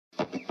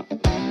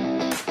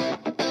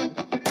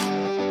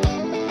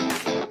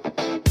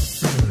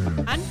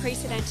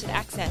unlimited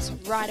access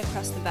right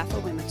across the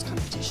VAFA Women's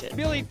competition.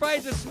 Billy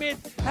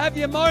Fraser-Smith, have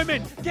your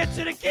moment. Gets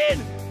it again.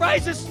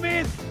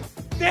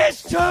 Fraser-Smith,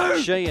 there's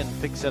two. Sheehan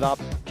picks it up.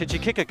 Can she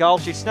kick a goal?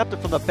 She snapped it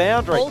from the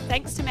boundary. All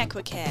thanks to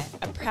Mequicare,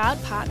 a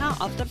proud partner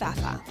of the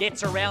VAFA.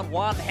 Gets around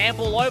one,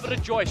 handball over to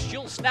Joyce.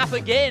 She'll snap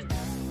again.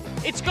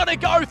 It's going to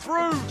go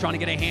through. Trying to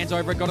get her hands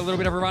over it, got a little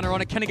bit of a runner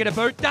on it. Can it get a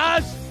boot?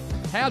 Does.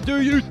 How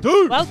do you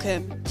do?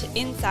 Welcome to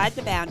Inside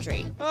the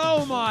Boundary.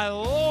 Oh my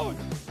Lord.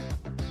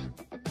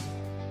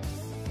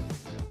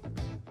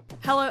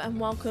 Hello and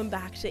welcome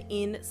back to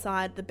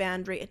Inside the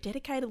Boundary, a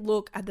dedicated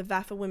look at the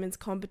VAFA Women's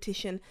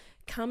competition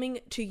coming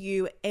to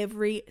you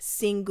every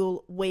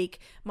single week.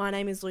 My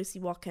name is Lucy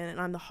Watkin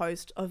and I'm the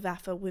host of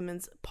VAFA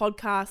Women's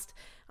podcast.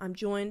 I'm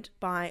joined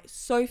by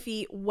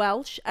Sophie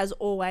Welsh as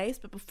always,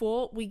 but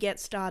before we get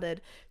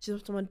started,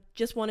 just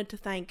wanted to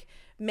thank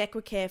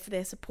Mequicare for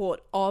their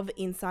support of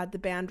Inside the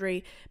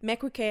Boundary.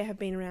 Mequicare have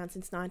been around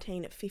since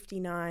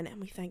 1959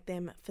 and we thank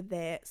them for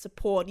their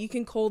support. You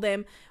can call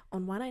them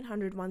on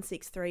 1800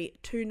 163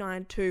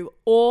 292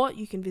 or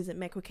you can visit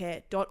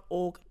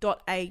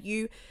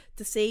mequicare.org.au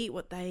to see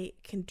what they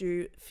can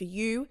do for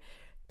you.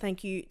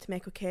 Thank you to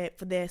Mequicare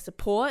for their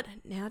support.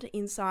 Now to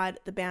Inside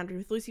the Boundary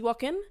with Lucy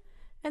Watkin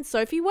and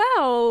Sophie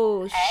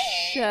Welsh.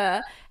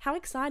 Hey. How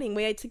exciting.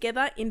 We are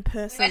together in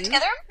person. We're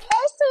together in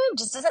person,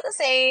 just to set the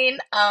scene.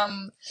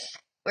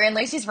 We're in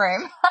Lucy's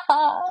room.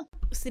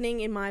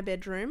 Sitting in my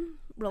bedroom,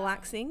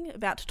 relaxing,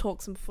 about to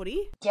talk some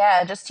footy.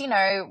 Yeah,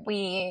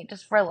 we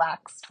just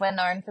relaxed. We're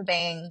known for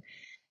being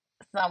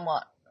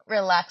somewhat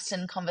relaxed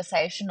and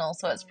conversational,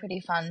 so it's pretty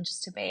fun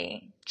just to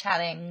be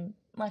chatting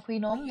like we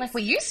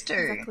used to.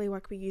 Exactly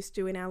like we used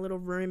to in our little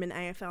room in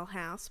AFL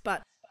house.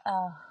 But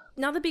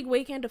another big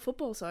weekend of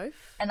football,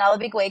 Soph. Another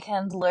big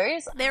weekend,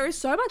 Luz. There is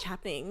so much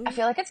happening. I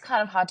feel like it's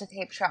kind of hard to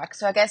keep track,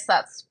 so I guess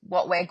that's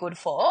what we're good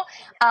for.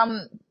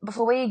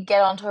 Before we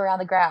get on to around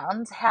the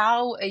grounds,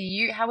 how are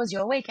you? How was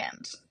your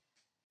weekend?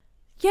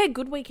 Yeah,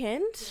 good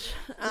weekend.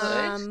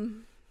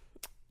 Good.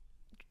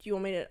 Do you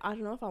want me to? I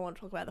don't know if I want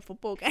to talk about the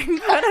football game.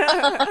 But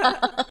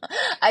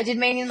I did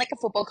mean in like a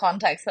football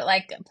context, but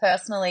like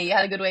personally, you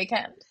had a good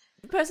weekend.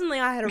 Personally,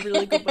 I had a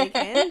really good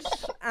weekend.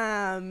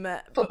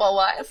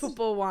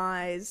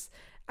 Football-wise,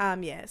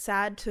 yeah,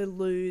 sad to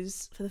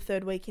lose for the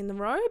third week in a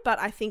row, but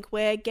I think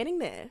we're getting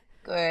there.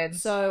 Good.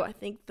 So I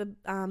think the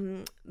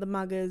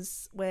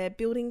Muggers, we're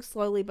building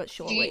slowly but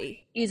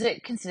surely. Is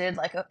it considered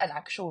like an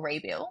actual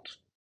rebuild?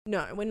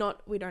 No, we're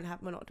not. We're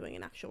not doing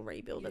an actual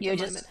rebuild at the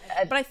moment.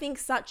 But I think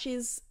such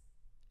is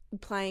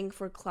playing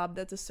for a club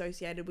that's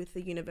associated with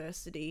the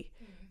university.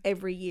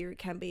 Every year it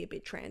can be a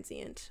bit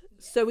transient.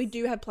 So we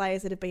do have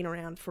players that have been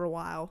around for a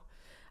while,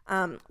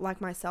 like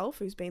myself,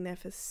 who's been there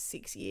for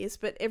 6 years.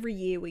 But every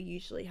year we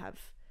usually have,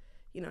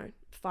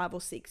 5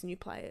 or 6 new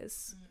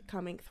players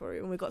coming through,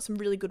 and we've got some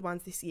really good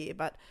ones this year.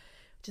 But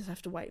just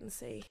have to wait and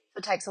see.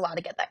 It takes a while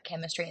to get that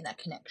chemistry and that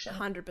connection.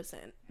 100%.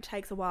 It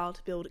takes a while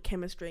to build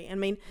chemistry. I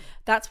mean,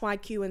 that's why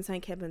Q and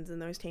St. Kevin's and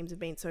those teams have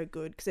been so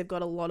good, because they've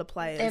got a lot of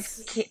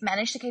players. They've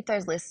managed to keep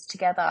those lists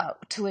together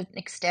to an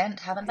extent,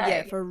 haven't they?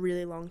 Yeah, for a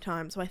really long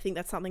time. So I think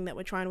that's something that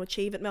we're trying to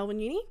achieve at Melbourne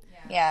Uni.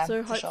 Yeah,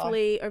 so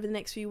hopefully over the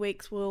next few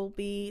weeks we'll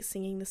be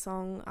singing the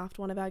song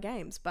after one of our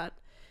games. But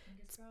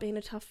it's been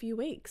a tough few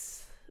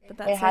weeks. But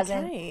that's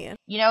okay.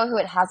 You know who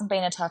it hasn't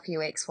been a tough few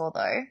weeks for,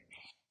 though?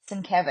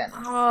 St. Kevin's.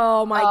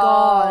 Oh my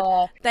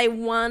God. They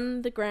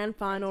won the grand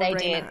final rematch.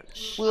 Did.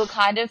 We were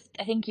I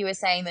think you were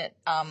saying that,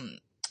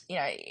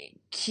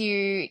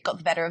 Q got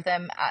the better of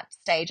them at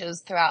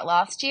stages throughout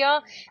last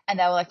year, and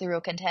they were like the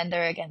real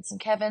contender against St.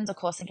 Kevin's. Of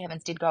course, St.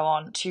 Kevin's did go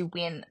on to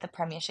win the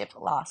premiership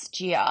last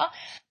year.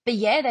 But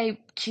yeah,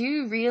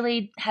 Q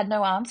really had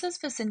no answers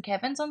for St.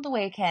 Kevin's on the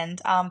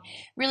weekend.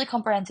 Really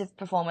comprehensive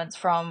performance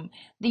from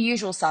the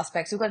usual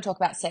suspects. We've got to talk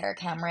about Sarah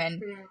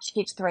Cameron. She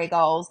keeps 3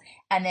 goals.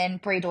 And then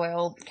Brie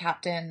Doyle,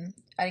 captain,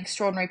 an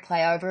extraordinary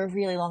play over a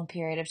really long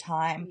period of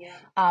time. Yeah.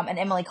 And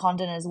Emily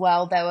Condon as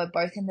well. They were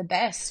both in the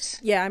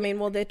best. Yeah, I mean,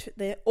 well,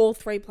 they're all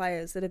 3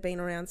 players that have been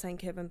around St.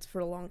 Kevin's for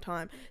a long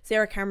time.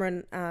 Sarah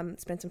Cameron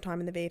spent some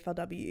time in the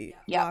VFLW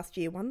last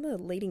year, won the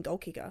leading goal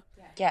kicker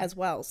as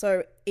well.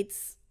 So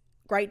it's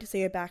great to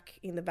see her back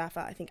in the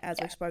VAFA, I think, as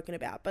we've spoken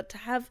about. But to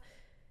have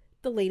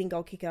the leading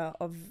goal kicker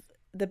of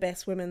the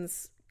best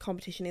women's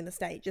competition in the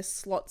state just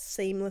slots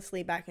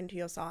seamlessly back into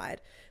your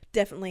side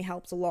definitely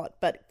helps a lot.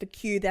 But for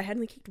Q, they had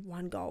only kicked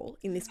 1 goal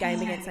in this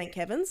game against St.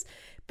 Kevin's,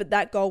 but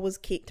that goal was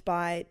kicked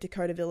by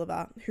Dakota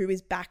Villiver, who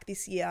is back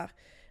this year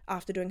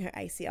after doing her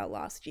ACL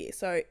last year.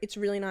 So it's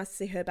really nice to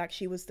see her back.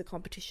 She was the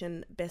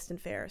competition best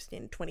and fairest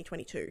in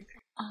 2022.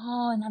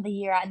 Oh, another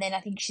year. And then I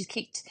think she's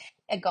kicked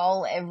a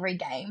goal every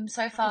game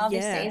so far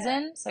this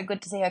season. So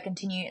good to see her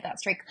continue that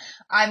streak.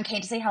 I'm keen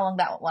to see how long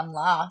that one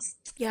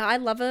lasts. Yeah, I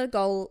love a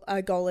goal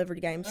every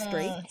game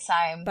streak.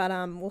 Same. But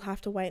we'll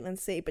have to wait and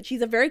see. But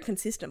she's a very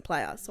consistent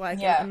player, so I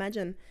can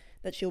imagine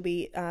that she'll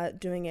be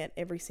doing it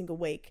every single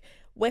week.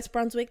 West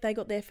Brunswick, they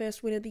got their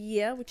first win of the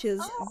year, which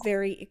is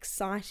very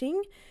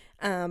exciting.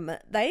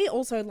 They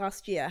also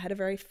last week had a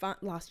very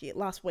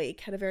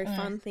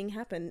fun thing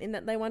happen in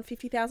that they won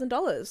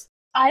 $50,000.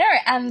 I know,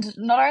 and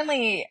not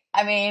only,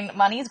 I mean,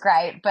 money's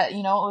great, but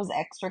you know what was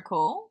extra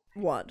cool?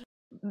 What?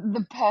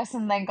 The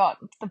person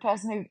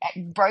who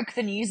broke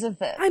the news of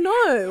this. I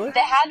know. They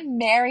had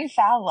Mary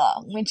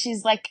Fowler, which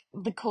is like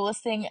the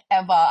coolest thing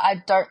ever.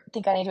 I don't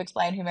think I need to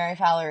explain who Mary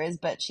Fowler is,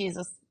 but she's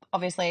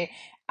obviously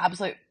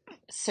absolute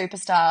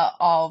superstar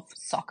of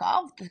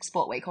soccer, the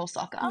sport we call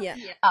soccer. Yeah.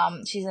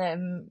 She's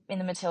in the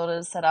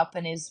Matildas setup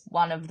and is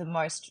one of the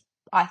most,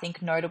 I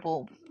think,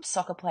 notable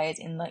soccer players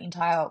in the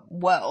entire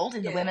world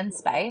in the women's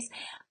space.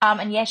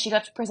 And yeah, she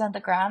got to present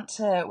the grant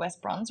to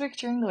West Brunswick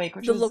during the week,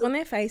 which The was look on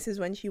their faces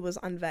when she was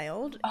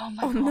unveiled on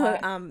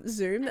God. the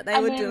Zoom that they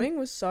were doing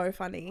was so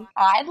funny.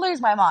 I'd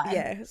lose my mind.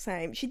 Yeah,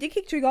 same. She did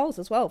kick 2 goals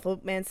as well for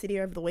Man City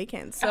over the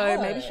weekend, so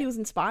maybe she was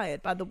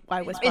inspired by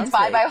West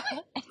Brunswick.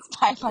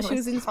 She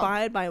was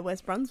inspired by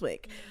West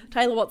Brunswick.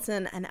 Taylor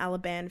Watson and Ella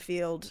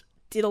Banfield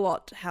did a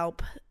lot to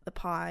help the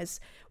Pies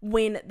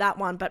win that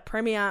one, but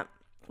Premier,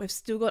 we've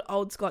still got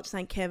Old Scotch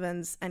St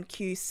Kevin's and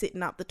Q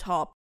sitting up the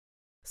top,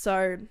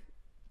 so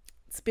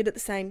it's a bit at the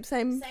same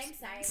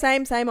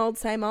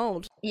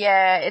old.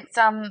 Yeah,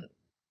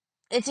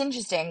 it's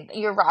interesting.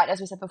 You're right, as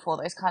we said before,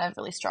 those kind of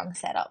really strong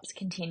setups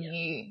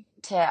continue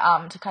to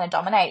kind of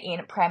dominate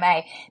in Prem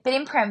A. But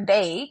in Prem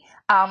B,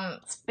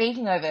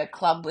 speaking of a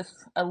club with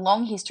a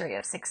long history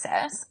of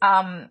success,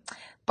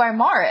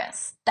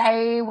 Beaumaris,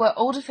 they were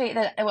all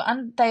defeated.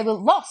 They were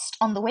lost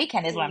on the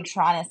weekend, is what I'm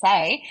trying to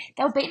say.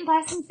 They were beaten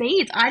by St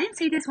Bede's. I didn't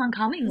see this one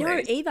coming. No,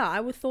 Ruth. either. I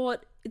would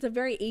thought it's a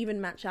very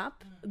even matchup,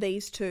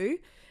 these two.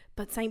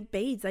 But St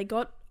Bede's, they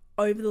got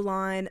over the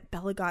line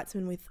Bella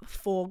Geitzman with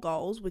 4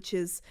 goals, which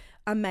is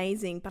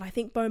amazing. But I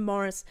think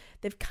Beaumaris,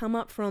 they've come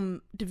up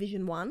from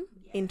Division 1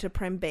 into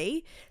Prem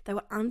B. They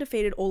were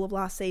undefeated all of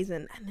last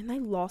season, and then they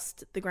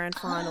lost the grand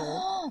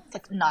final. It's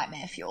like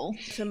nightmare fuel.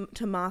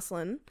 To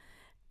Marcelin.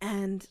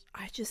 And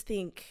I just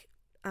think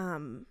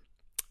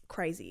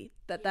crazy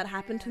that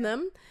happened to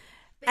them.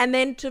 And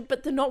then to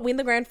not win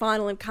the grand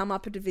final and come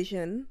up a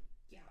division.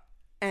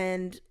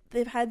 And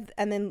they've had,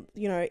 and then,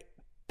 you know,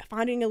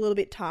 finding it a little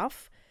bit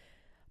tough.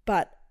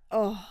 But,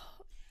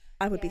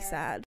 I would be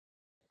sad.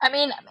 I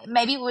mean,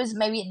 maybe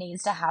it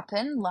needs to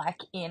happen,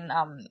 like in,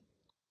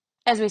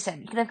 as we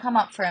said, they've come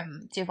up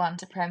from Div 1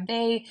 to Prem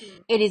B.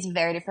 It is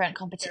very different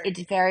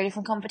it's very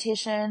different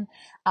competition.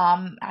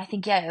 I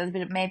think, it was a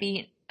bit of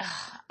maybe,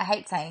 I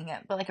hate saying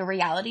it, but like a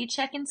reality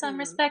check in some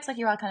respects. Like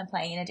you are kind of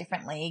playing in a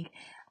different league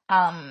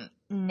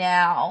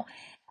now.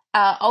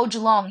 Old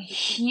Geelong,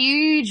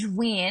 huge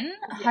win,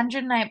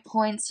 108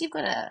 points. You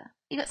got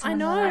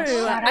someone. I know.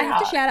 Shout I have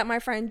to out. shout out my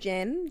friend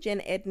Jen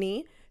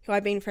Edney, who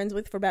I've been friends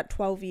with for about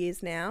 12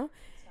 years now.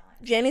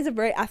 Jen is a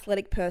very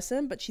athletic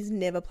person, but she's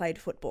never played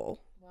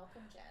football.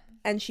 Welcome, Jen.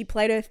 And she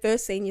played her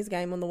first seniors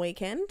game on the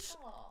weekend,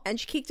 and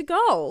she kicked a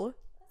goal.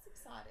 That's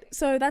exciting.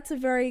 So that's a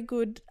very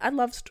good.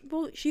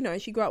 She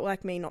grew up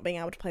like me, not being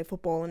able to play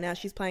football, and now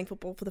she's playing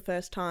football for the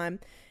first time,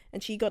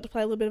 and she got to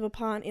play a little bit of a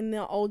part in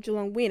the Old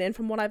Geelong win. And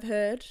from what I've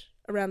heard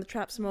around the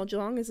traps from Old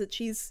Geelong, is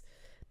that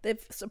they're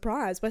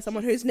surprised by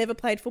someone who's never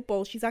played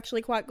football. She's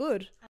actually quite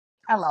good.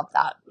 I love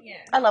that. Yeah.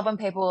 I love when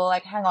people are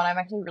like, hang on, I'm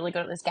actually really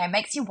good at this game.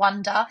 Makes you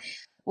wonder.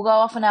 We'll go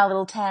off on our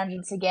little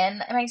tangents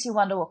again. It makes you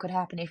wonder what could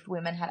happen if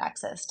women had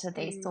access to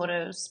these sort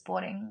of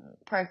sporting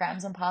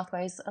programs and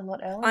pathways a lot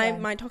earlier.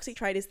 My toxic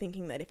trait is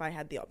thinking that if I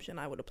had the option,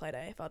 I would have played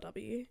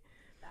AFLW.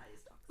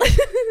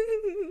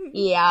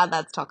 Yeah,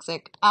 that's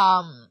toxic.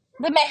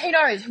 But who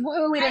knows?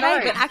 We don't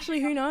know. But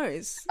actually, who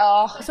knows?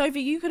 Oh,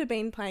 Sophie, you could have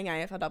been playing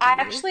AFLW.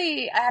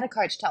 I had a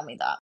coach tell me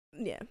that.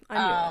 Yeah,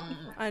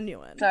 I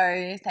knew it.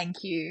 So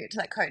thank you to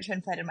that coach who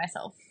inflated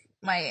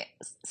my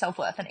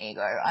self-worth and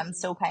ego. I'm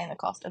still paying the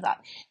cost of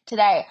that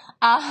today.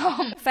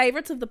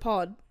 Favourites of the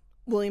pod,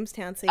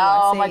 Williamstown CYCs.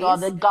 Oh my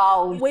God, the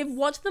goals. We've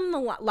watched them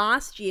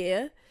last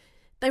year.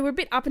 They were a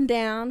bit up and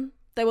down.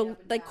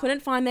 They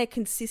couldn't find their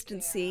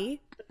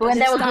consistency. But when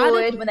they were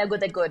good,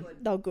 they're good.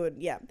 They were good,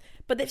 yeah.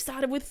 But they've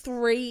started with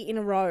 3 in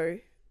a row,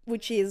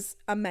 which is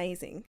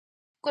amazing.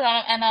 Good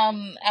on them.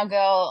 And our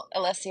girl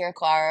Alessia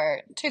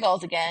Claro, 2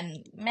 goals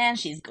again. Man,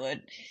 she's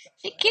good.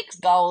 She kicks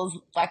goals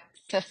like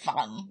for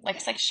fun. Like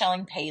it's like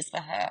shelling peas for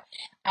her.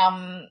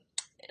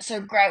 So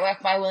great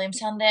work by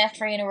Williamstown there.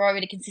 3 in a row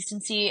with a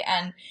consistency.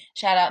 And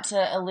shout out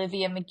to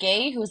Olivia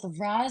McGee, who was the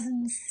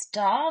rising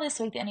star this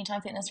week, the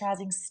Anytime Fitness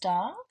rising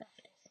star.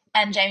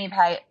 And Jamie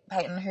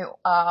Payton, who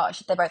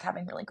they're both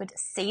having really good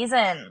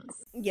seasons.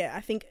 Yeah, I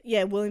think,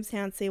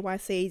 Williamstown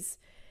CYC's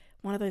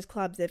one of those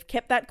clubs. They've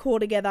kept that core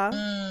together.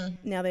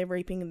 Now they're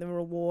reaping the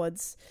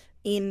rewards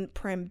in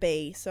Prem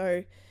B.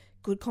 So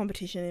good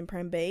competition in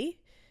Prem B.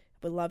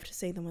 We'd love to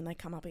see them when they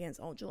come up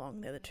against Old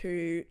Geelong. They're the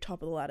 2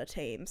 top of the ladder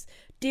teams.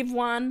 Div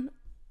 1,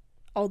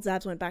 Old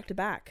Zabs went back to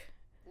back,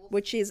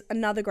 which is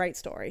another great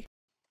story.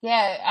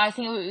 Yeah, I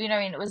think,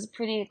 it was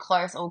pretty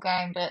close all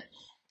game, but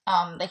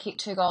they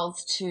kicked 2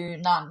 goals to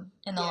none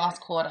in the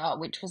last quarter,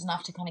 which was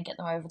enough to kind of get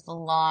them over the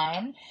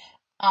line.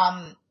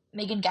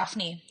 Megan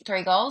Gaffney,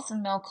 3 goals,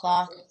 and Mel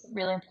Clark,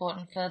 really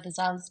important for the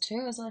Zaz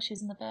too, as well.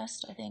 She's in the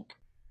first, I think.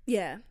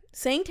 Yeah.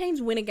 Seeing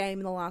teams win a game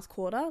in the last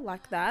quarter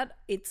like that,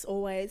 it's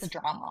always... The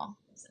drama.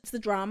 It's the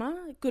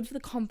drama, good for the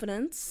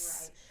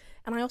confidence,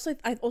 and I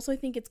also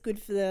think it's good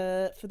for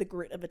the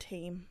grit of a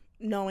team,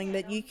 knowing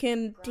that you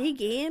can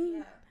dig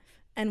in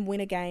and win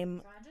a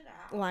game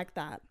like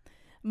that.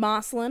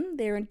 Marcelin,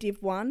 they're in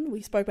Div 1.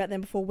 We spoke about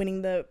them before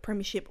winning the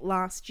premiership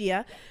last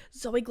year.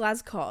 Zoe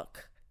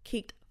Glascock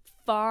kicked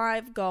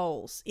 5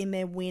 goals in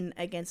their win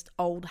against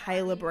Old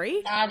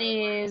Haileybury. That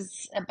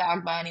is a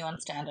bag by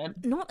anyone's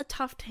standard. Not a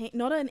tough team,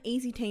 not an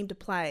easy team to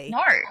play.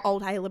 No.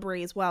 Old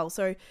Haileybury as well.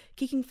 So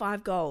kicking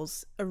 5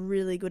 goals, a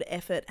really good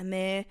effort, and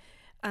they're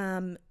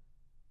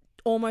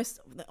almost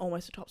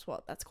a top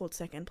spot. That's called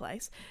second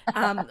place.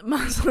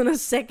 Marcelin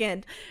is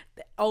second.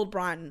 Old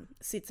Brighton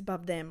sits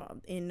above them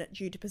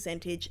due to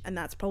percentage, and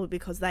that's probably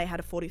because they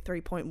had a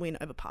 43-point win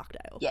over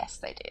Parkdale. Yes,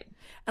 they did.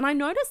 And I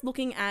noticed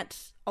looking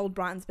at Old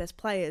Brighton's best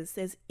players,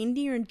 there's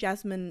India and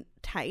Jasmine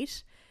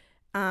Tate.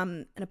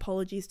 And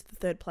apologies to the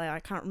third player,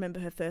 I can't remember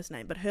her first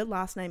name, but her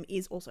last name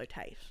is also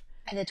Tate.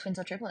 And they're twins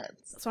or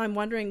triplets? So I'm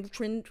wondering,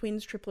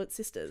 twins, triplets,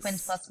 sisters.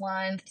 Twins plus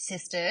one,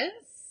 sisters?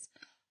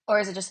 Or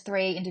is it just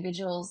 3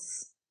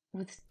 individuals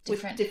with the Are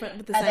same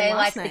they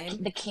last like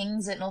name? The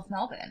Kings at North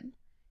Melbourne.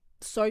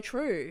 So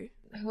true.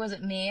 Who was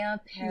it? Mia,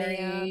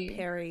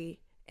 Perry,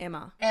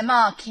 Emma.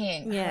 Emma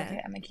King. Yeah.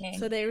 Okay, Emma King.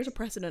 So there is a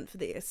precedent for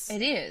this.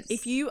 It is.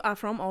 If you are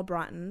from Old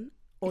Brighton,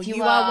 or If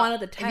you are one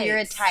of the if Tates, you're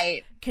a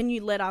Tate, can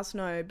you let us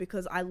know?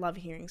 Because I love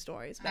hearing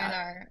stories I about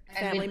know. And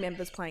family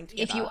members playing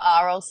together. if you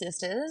are all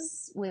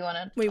sisters, we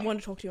want to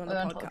talk to you on the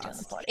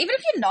podcast. Even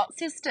if you're not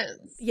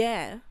sisters.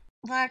 Yeah.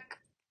 Like,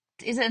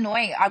 is it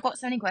annoying? I've got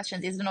so many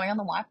questions. Is it annoying on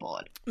the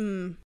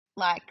whiteboard?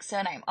 Like,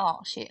 surname. Oh,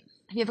 shit.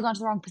 Have you ever gone to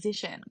the wrong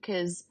position?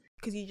 Because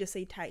you just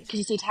see Tate.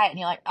 you see Tate and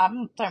you're like, I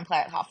don't play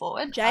at half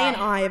forward. Jay and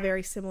I are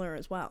very similar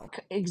as well.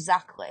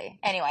 Exactly.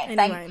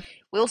 Anyway.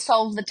 We'll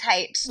solve the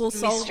Tate mystery. We'll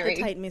solve the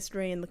Tate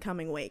mystery in the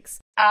coming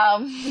weeks.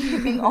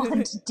 Moving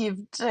on to Div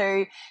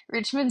 2,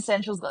 Richmond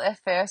Central's got their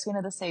first win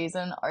of the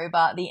season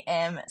over the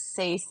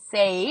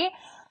MCC.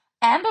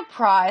 Amber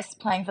Price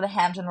playing for the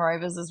Hampton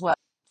Rovers as well.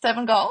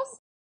 7 goals?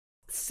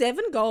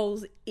 7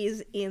 goals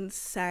is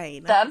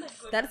insane.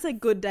 That's a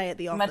good day at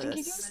the office. Imagine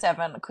kicking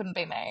 7. It couldn't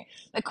be me.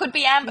 It could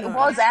be Amber. No. It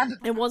was Amber.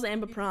 It was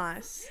Amber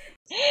Price.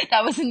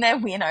 That was in their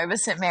win over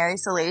St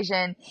Mary's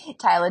Salesian.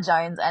 Taylor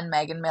Jones and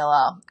Megan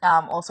Miller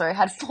also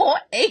had 4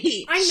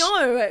 each. I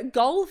know.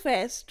 Goal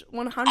fest,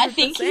 100%. I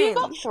think if you've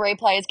got 3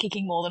 players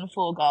kicking more than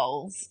 4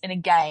 goals in a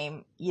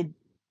game,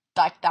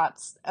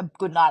 that's a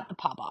good night at the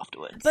pub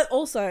afterwards. But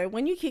also,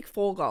 when you kick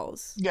 4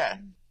 goals, yeah,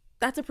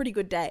 that's a pretty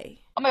good day.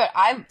 Oh my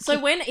god!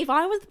 If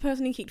I was the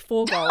person who kicked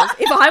 4 goals,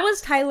 if I was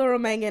Taylor or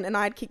Megan and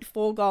I'd kicked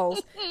 4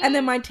 goals, and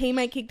then my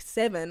teammate kicked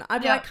 7,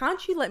 I'd be like,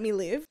 "Can't you let me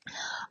live?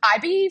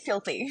 I'd be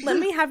filthy. Let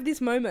me have this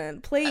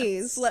moment,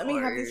 please. Let me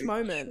have this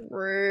moment."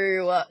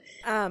 True.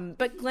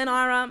 But Glen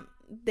Ira,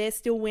 they're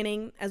still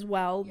winning as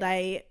well. Yeah.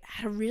 They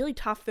had a really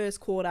tough first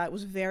quarter. It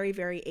was very,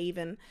 very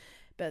even.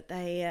 But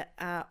they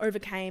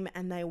overcame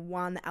and they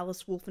won.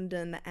 Alice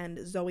Wolfenden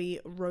and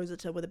Zoe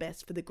Rosita were the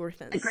best for the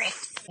Griffins. The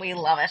Griffs. We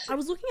love it. I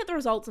was looking at the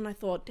results and I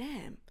thought,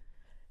 damn,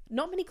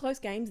 not many close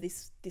games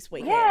this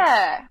weekend.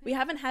 Yeah. We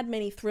haven't had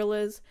many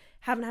thrillers,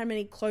 haven't had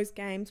many close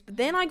games. But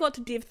then I got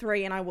to Div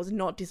 3 and I was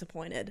not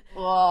disappointed.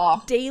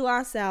 Oh. D.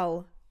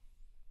 Lascelles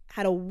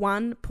had a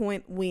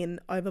 1-point win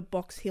over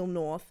Box Hill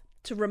North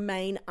to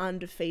remain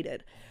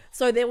undefeated.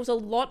 So there was a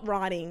lot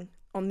riding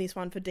on this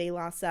one for D.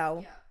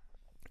 Lascelles. Yeah.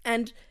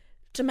 And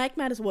to make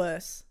matters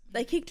worse,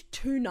 they kicked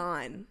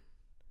 2-9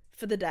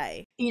 for the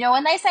day. You know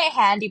when they say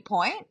handy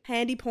point?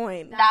 Handy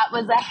point. That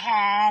was a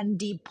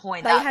handy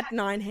point. They had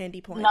 9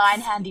 handy points.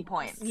 9 handy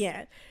points.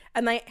 Yeah.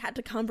 And they had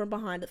to come from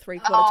behind at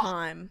 3/4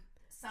 time.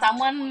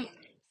 Someone,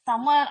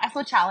 I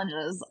saw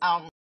challenges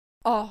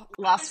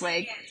last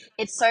week.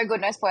 It's so good,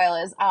 no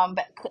spoilers,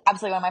 but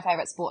absolutely one of my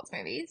favourite sports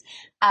movies.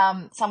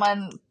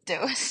 Someone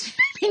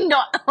maybe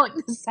not like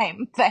the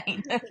same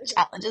vein of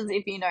challenges,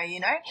 if you know, you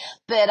know.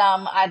 But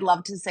I'd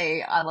love to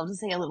see a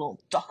little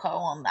doco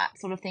on that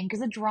sort of thing,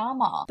 because the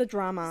drama.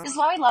 This is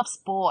why we love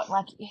sport.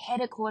 Like, you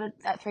head at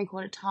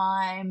 3/4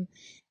 time,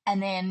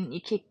 and then you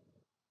kick.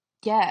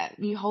 Yeah,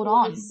 you hold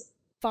on.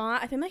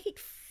 I think they kicked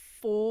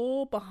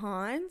 4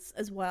 behinds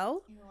as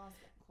well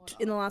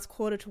in the last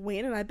quarter to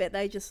win, and I bet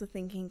they just are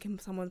thinking, can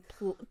someone,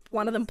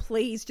 one of them,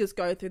 please just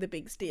go through the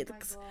big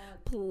sticks,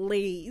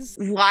 please.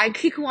 Why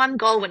kick 1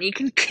 goal when you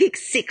can kick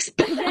 6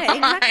 behind? Yeah,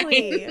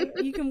 exactly.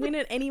 You can win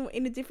it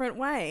in a different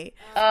way.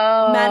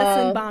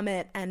 Madison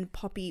Barnett and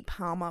Poppy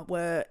Palmer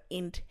were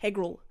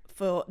integral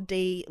for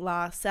D.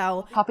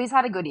 Lascelles. Poppy's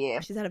had a good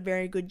year. She's had a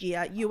very good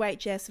year.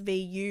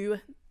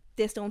 UHSVU,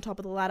 they're still on top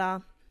of the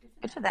ladder.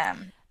 Good for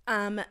them.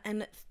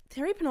 And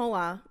Terry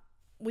Penola,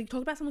 we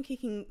talked about someone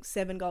kicking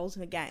 7 goals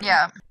in a game.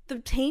 Yeah. The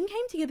team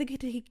came together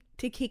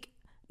to kick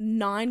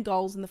 9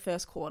 goals in the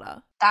first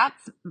quarter.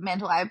 That's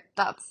mental.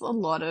 That's a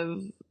lot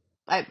of...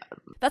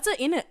 That's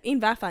in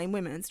VAFA in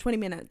women's 20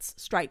 minutes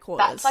straight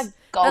quarters. That's like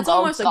goal. That's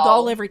almost a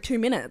goal every 2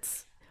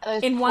 minutes.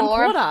 In one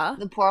quarter.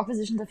 The poor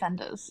opposition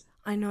defenders.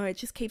 I know, it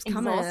just keeps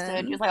coming.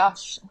 Exhausted. You're like, oh,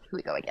 here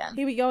we go again.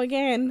 Here we go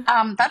again.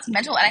 That's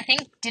mental. And I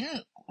think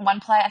one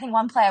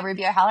player,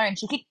 Ruby O'Halloran, and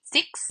she kicked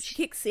 6. She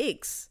kicked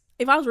 6.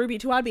 If I was Ruby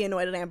too, I'd be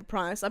annoyed at Amber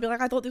Price. I'd be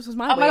like, I thought this was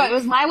my Oh week. my god, it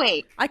was my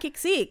week. I kicked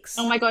 6.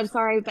 Oh my god,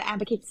 sorry, but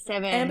Amber kicked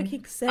 7. Amber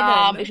kicked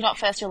 7. If you're not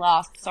first, you're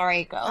last.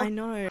 Sorry, girl. I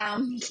know.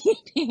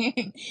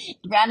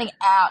 Rounding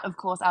out, of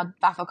course, our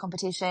VAFA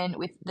competition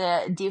with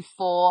the Div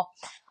 4.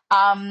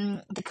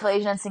 The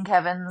Collegiate and St.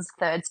 Kevin's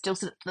third still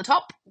sit at the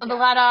top of the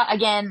ladder.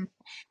 Again,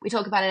 we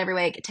talk about it every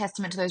week. A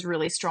testament to those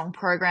really strong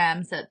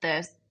programs that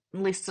their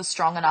lists are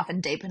strong enough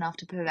and deep enough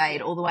to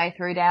pervade all the way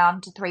through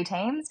down to 3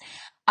 teams.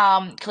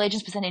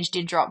 Collegiate's percentage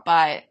did drop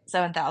by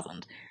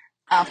 7,000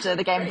 after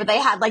the game, but they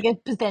had like a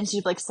percentage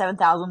of like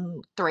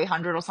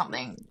 7,300 or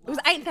something. It was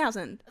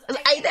 8,000. It was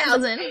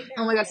 8,000.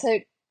 Oh my god! So,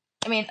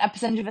 I mean, a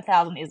percentage of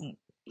 1,000 isn't.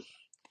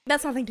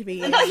 That's nothing to be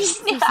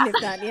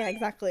sniffed at. Yeah,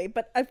 exactly.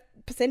 But a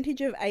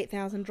percentage of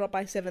 8,000 dropped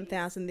by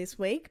 7,000 this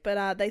week,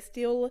 but they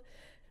still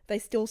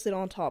sit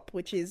on top,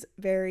 which is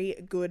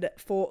very good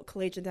for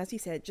Collegiate. As you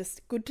said,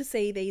 just good to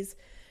see these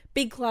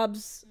big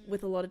clubs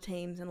with a lot of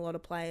teams and a lot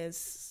of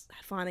players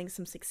finding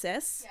some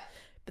success. Yeah.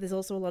 But there's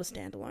also a lot of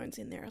standalones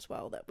in there as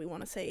well that we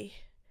want to see.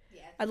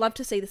 Yeah. I'd love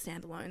to see the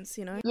standalones,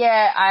 you know?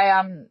 Yeah, I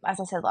as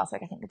I said last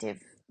week, I think the Div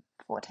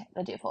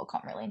 4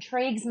 comp really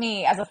intrigues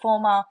me as a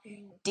former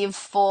Div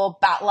 4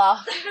 battler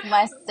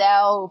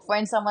myself.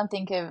 When someone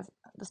think of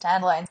the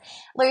standalones.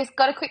 Luce,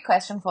 got a quick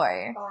question for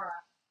you. All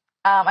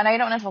right. I know you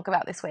don't want to talk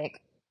about this week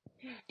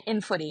in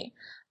footy,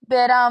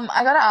 but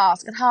I got to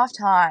ask, at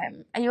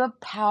halftime, are you a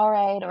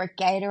Powerade or a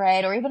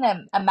Gatorade or even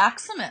a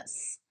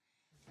Maximus?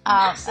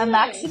 A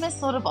Maximus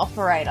sort of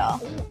operator.